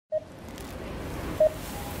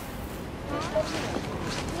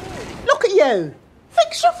Look at you.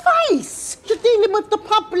 Fix your face. You're dealing with the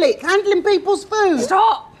public, handling people's food.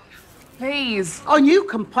 Stop, please. Oh, you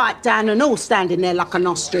can pipe down and all standing there like an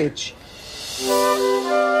ostrich.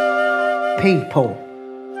 People.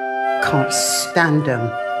 Can't stand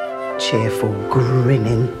them. Cheerful,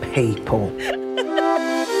 grinning people.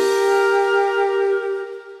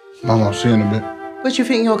 Mum, I'll see you in a bit. Where do you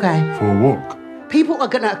think you're going? For a walk. People are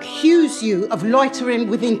going to accuse you of loitering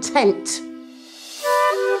with intent.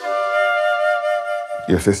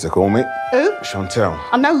 Your sister called me. Who? Chantel.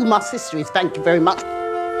 I know who my sister is, thank you very much.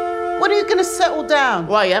 When are you going to settle down?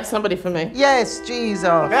 Why, you have somebody for me? Yes, Jesus.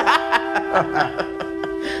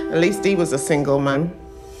 At least he was a single man.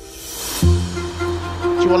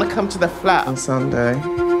 Do you want to come to the flat on Sunday?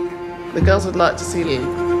 The girls would like to see you.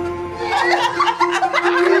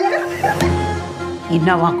 You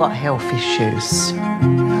know I've got health issues.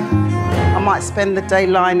 I might spend the day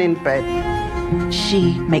lying in bed.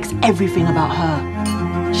 She makes everything about her.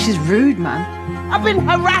 She's rude, man. I've been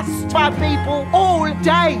harassed by people all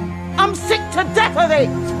day. I'm sick to death of it.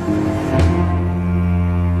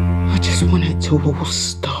 I just want it to all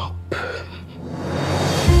stop.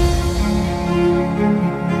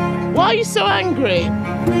 Why are you so angry?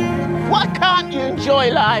 Why can't you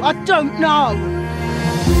enjoy life? I don't know.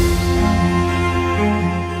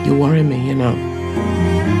 You worry me, you know.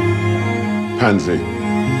 Pansy,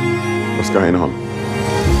 what's going on?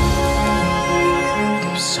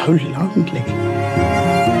 I'm so lonely.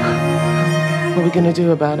 What are we going to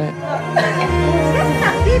do about it?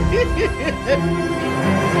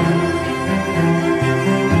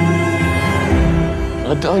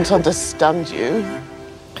 I don't understand you,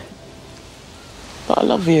 but I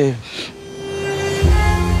love you.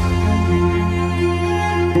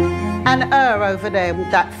 And her over there with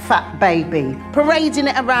that fat baby, parading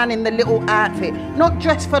it around in the little outfit. Not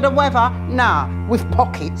dressed for the weather, nah, with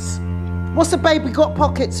pockets. What's the baby got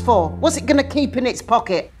pockets for? What's it gonna keep in its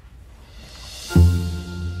pocket?